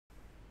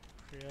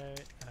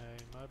create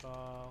a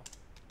mobile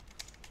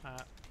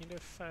app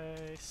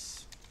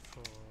interface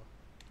for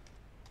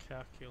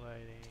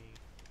calculating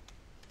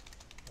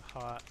the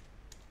height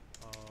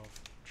of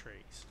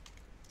trees.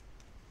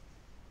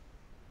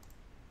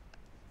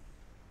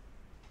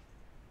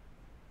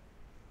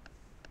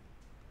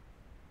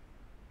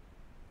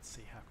 Let's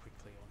see how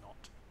quickly or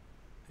not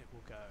it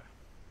will go.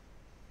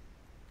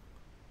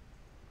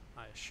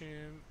 I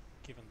assume,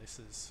 given this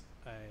is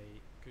a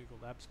Google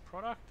Labs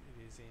product,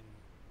 it is in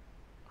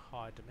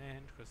high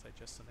demand because they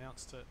just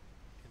announced it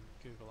in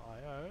Google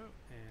I/O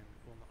and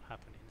will not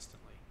happen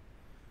instantly.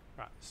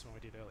 Right, this is what we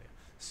did earlier.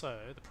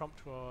 So the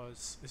prompt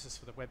was, this is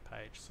for the web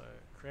page, so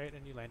create a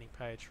new landing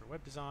page for a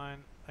web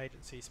design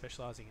agency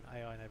specializing in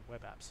AI-enabled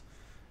web apps.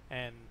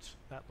 And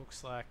that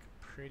looks like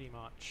pretty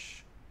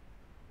much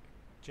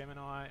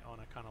Gemini on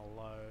a kind of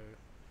low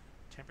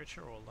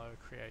temperature or low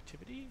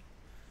creativity.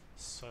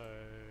 So,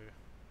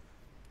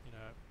 you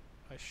know,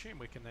 I assume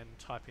we can then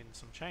type in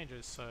some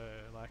changes. So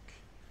like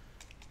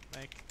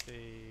make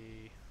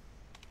the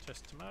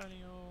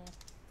testimonial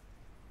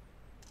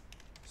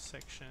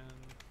section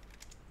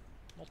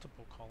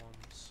multiple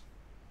columns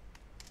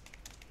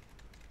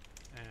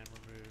and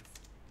remove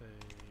the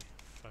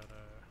photos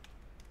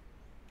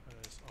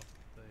of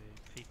the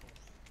people.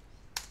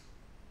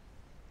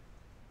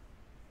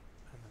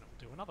 And then it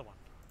will do another one.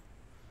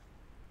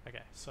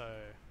 Okay, so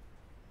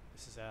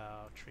this is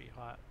our tree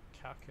height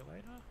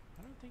calculator.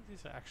 I don't think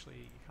these are actually,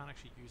 you can't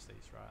actually use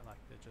these, right? Like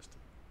they're just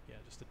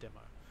a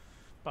demo.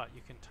 But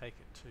you can take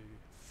it to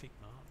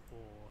Figma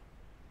or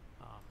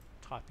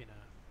type in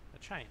a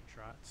change,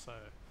 right? So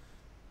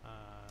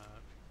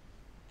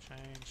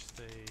change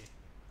the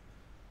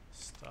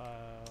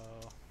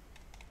style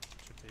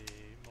to be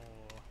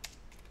more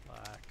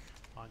like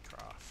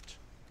Minecraft.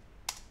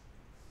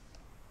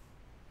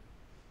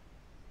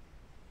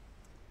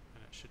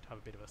 And it should have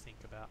a bit of a think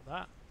about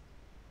that.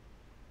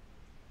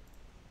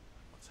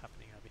 What's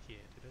happening over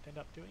here? Did it end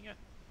up doing it?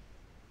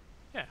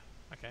 Yeah,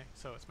 okay,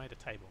 so it's made a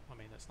table. I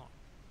mean, it's not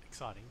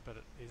exciting, but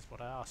it is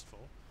what I asked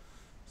for.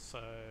 So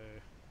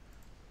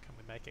can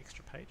we make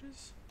extra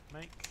pages?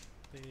 Make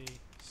the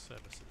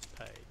services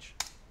page.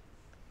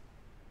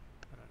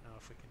 I don't know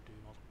if we can do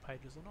multiple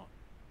pages or not.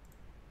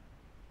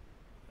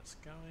 That's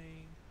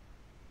going.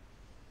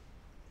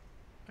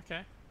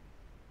 Okay.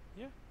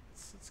 Yeah,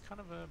 it's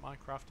kind of a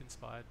Minecraft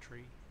inspired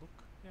tree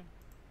look. Yeah.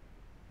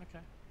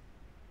 Okay.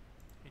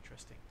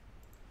 Interesting.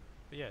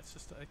 But yeah,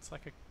 it's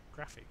like a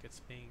graphic. It's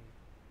being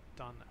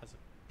done as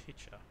a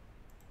picture,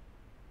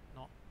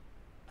 not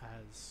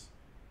as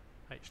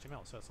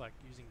HTML. So it's like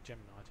using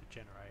Gemini to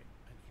generate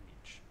an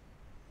image.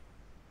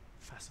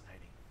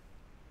 Fascinating.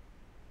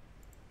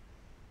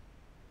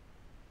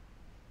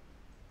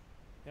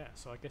 Yeah,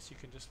 so I guess you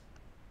can just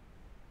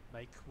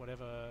make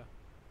whatever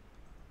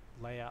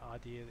layout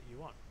idea that you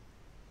want.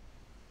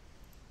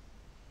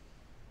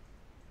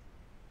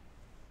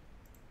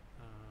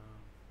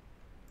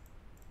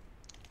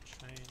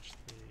 Change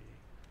the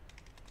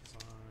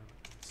design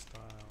and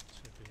style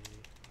to be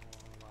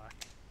more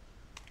like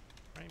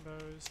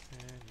rainbows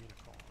and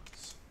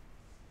unicorns.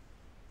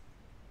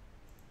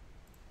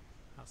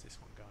 How's this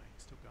one going?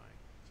 Still going.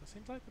 So it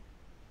seems like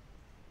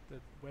the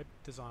web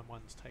design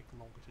ones take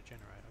longer to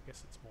generate. I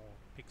guess it's more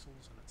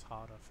pixels and it's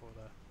harder for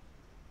the,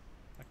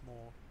 like,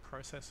 more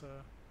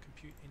processor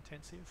compute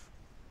intensive.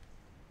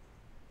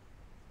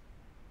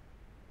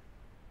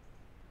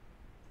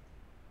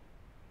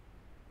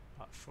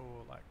 But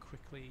for like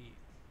quickly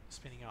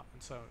spinning up,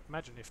 and so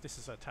imagine if this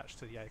is attached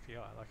to the API,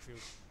 like if you're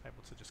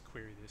able to just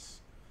query this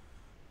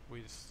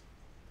with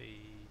the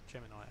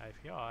Gemini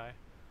API,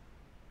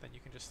 then you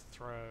can just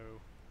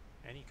throw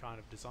any kind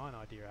of design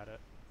idea at it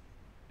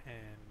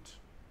and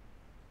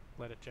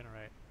let it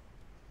generate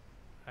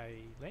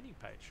a landing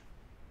page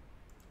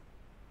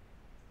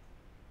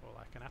or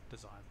like an app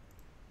design.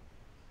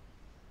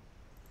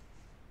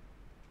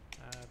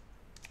 Add,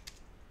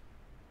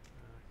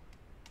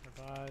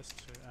 revise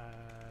to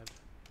add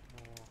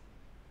more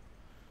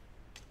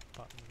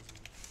buttons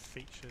and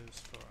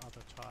features for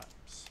other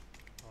types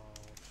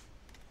of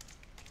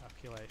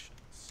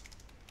calculations.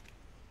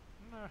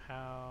 I don't know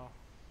how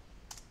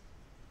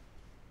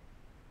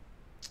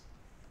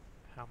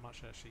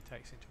much it actually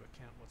takes into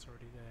account what's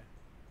already there.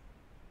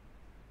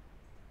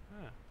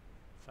 Ah,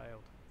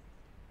 failed.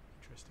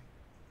 Interesting.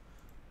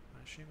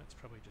 I assume it's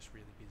probably just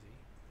really busy.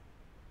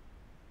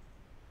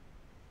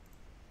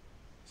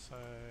 So,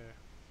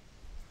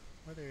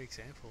 what are their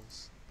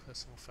examples?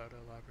 Personal photo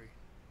library.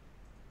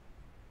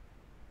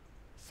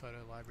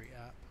 Photo library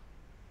app.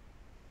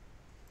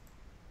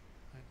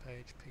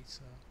 Homepage,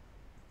 pizza.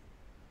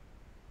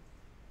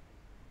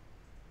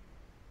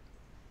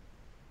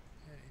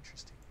 Yeah,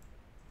 interesting.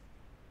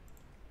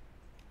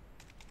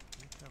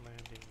 Make a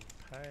landing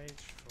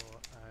page for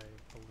a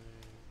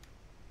balloon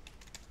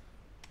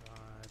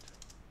ride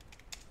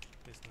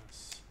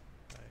business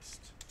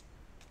based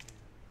in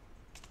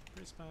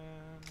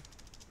Brisbane,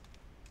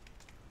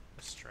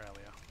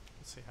 Australia.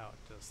 Let's see how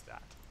it does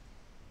that.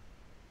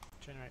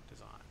 Generate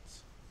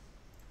designs.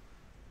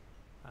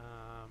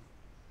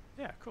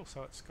 Yeah, cool.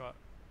 So it's got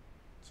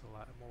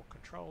like more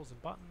controls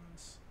and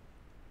buttons.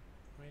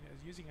 I mean,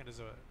 using it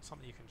as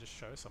something you can just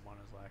show someone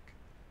as like,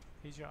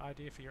 here's your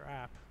idea for your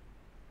app.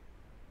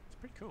 It's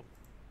pretty cool.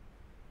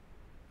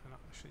 And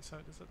actually, so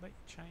does it let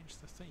you change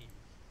the theme?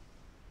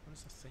 What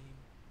is the theme?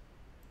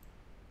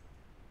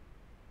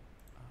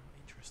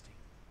 Interesting.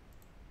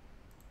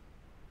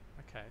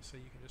 Okay, so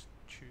you can just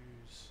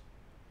choose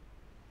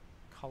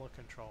color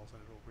controls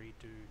and it'll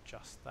redo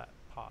just that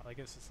part. I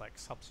guess it's like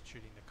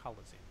substituting the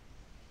colors in.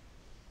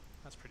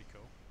 That's pretty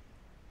cool.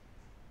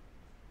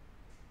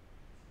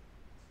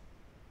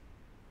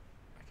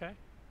 Okay.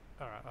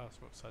 Alright,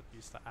 so I'd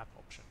use the app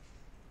option.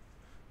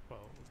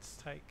 Well, let's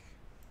take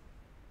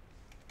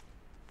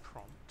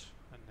prompt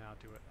and now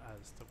do it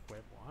as the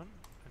web one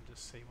and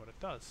just see what it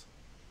does.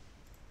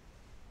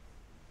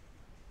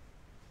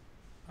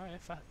 Oh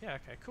yeah, yeah,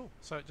 okay, cool.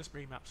 So it just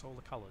remaps all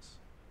the colors.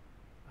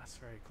 That's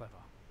very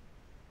clever.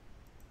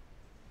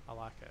 I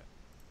like it.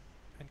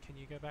 And can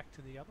you go back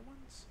to the other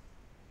ones?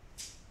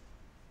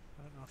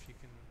 I don't know if you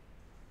can...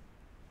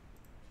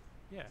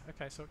 Yeah,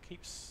 okay, so it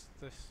keeps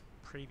the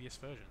previous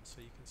version,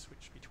 so you can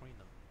switch between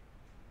them.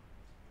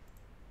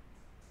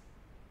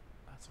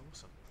 That's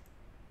awesome.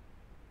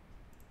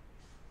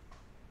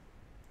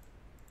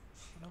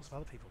 What else have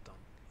other people done?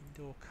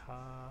 Indoor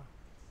car,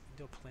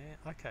 indoor plant.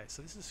 Okay,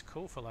 so this is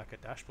cool for like a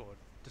dashboard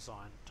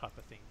design type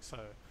of thing. So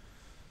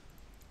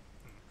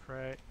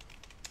create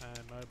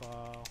a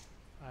mobile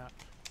app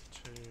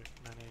to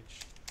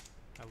manage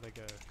a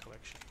Lego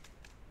collection.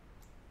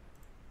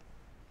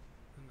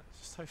 And it's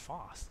just so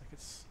fast. Like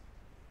it's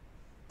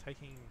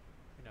taking,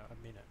 you know, a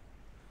minute.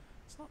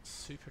 It's not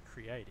super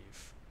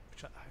creative,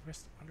 which I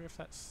wonder if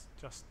that's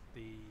just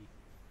the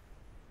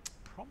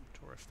prompt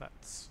or if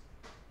that's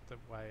the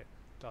way it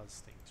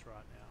does things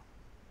right now.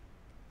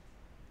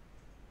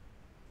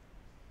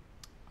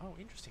 Oh,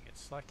 interesting.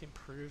 It's like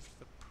improved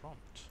the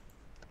prompt.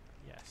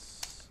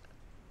 Yes.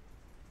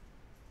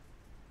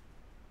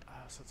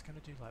 So it's going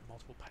to do like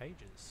multiple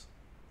pages.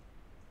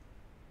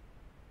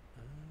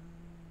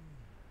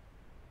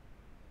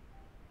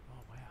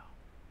 Oh, wow.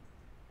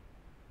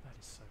 That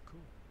is so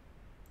cool.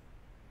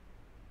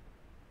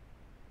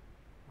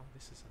 Oh,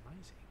 this is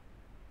amazing.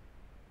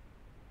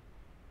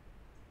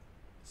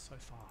 It's so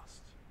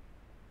fast.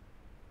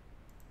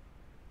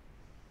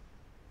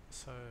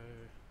 So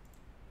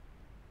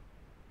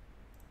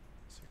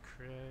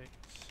create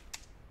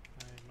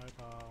a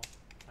mobile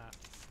app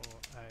for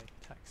a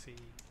taxi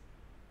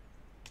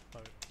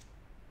boat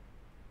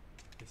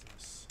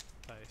business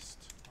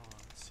based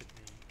on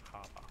Sydney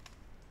Harbour.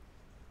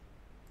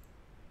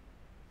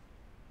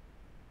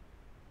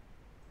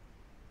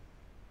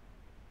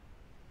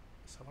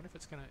 So I wonder if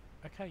it's going to...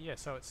 Okay, yeah,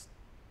 so it's...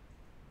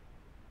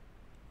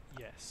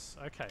 Yes,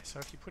 okay, so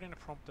if you put in a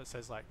prompt that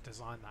says like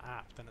design the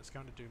app, then it's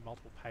going to do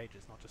multiple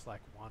pages, not just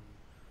like one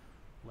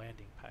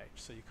landing page.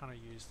 So you kind of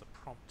use the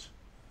prompt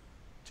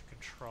to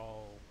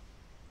control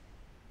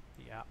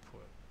the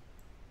output.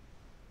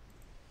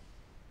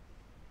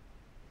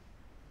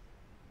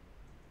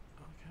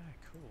 Okay,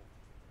 cool.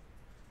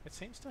 It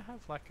seems to have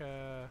like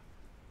a...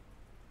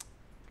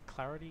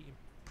 clarity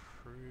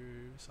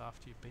improves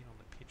after you've been on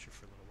the picture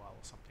for a little while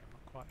or something. I'm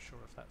not quite sure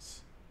if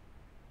that's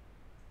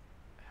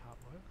how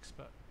it works,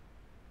 but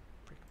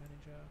brick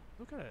manager.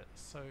 Look at it,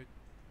 it's so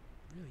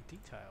really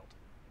detailed.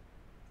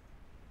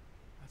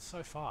 That's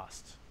so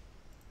fast.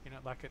 You know,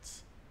 like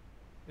it's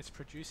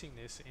producing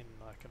this in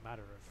like a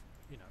matter of,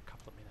 you know, a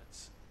couple of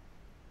minutes.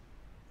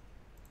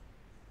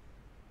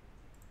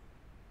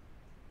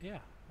 Yeah,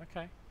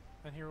 okay.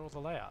 And here are all the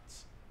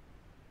layouts.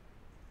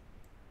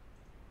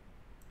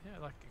 Yeah,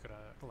 like you've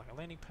got a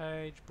landing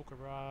page, book a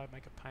ride,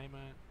 make a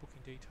payment,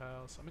 booking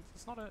details. I mean,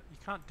 it's not you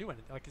can't do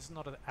anything. Like, it's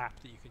not an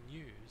app that you can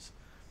use.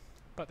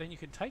 But then you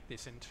can take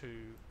this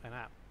into an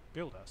app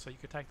builder. So you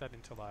could take that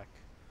into like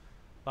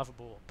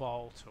Lovable or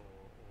Bolt or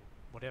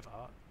whatever,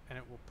 and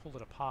it will pull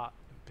it apart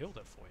and build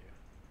it for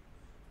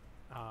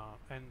you.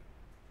 And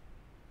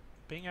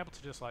being able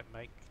to just like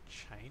make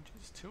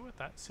changes to it,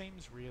 that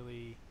seems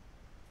really...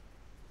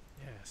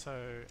 Yeah,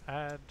 so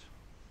add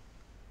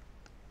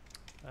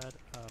a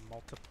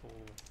multiple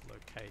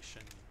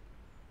location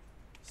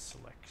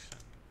selection,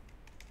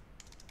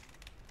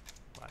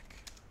 like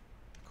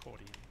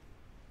accordion.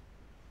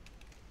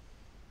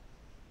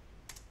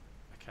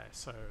 Okay,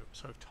 so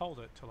I've told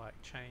it to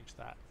like change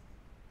that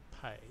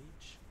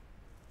page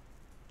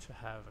to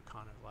have a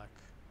kind of like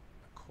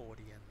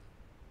accordion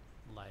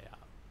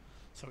layout.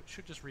 So it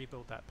should just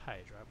rebuild that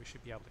page, right? We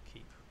should be able to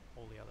keep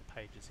all the other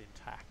pages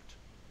intact.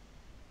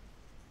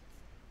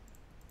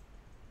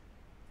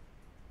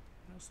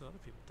 What else have other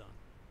people done?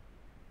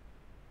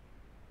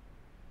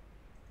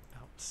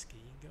 Alps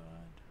skiing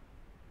guide.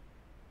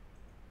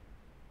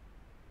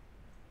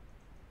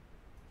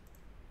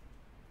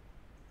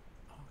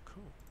 Oh,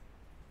 cool.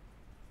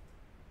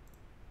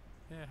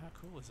 Yeah, how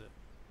cool is it?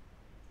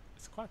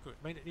 It's quite good.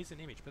 I mean, it is an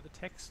image, but the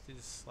text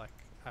is like,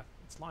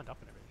 it's lined up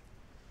and everything.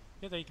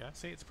 Yeah, there you go.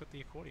 See, it's put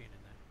the accordion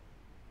in there.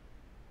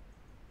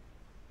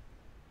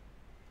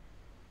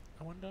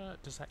 I wonder,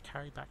 does that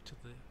carry back to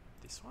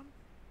this one?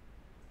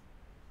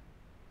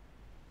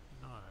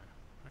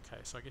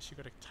 Okay, so I guess you've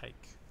got to take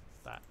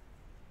that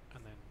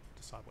and then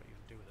decide what you're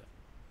going to do with it.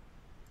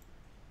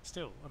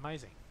 Still,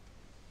 amazing.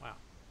 Wow.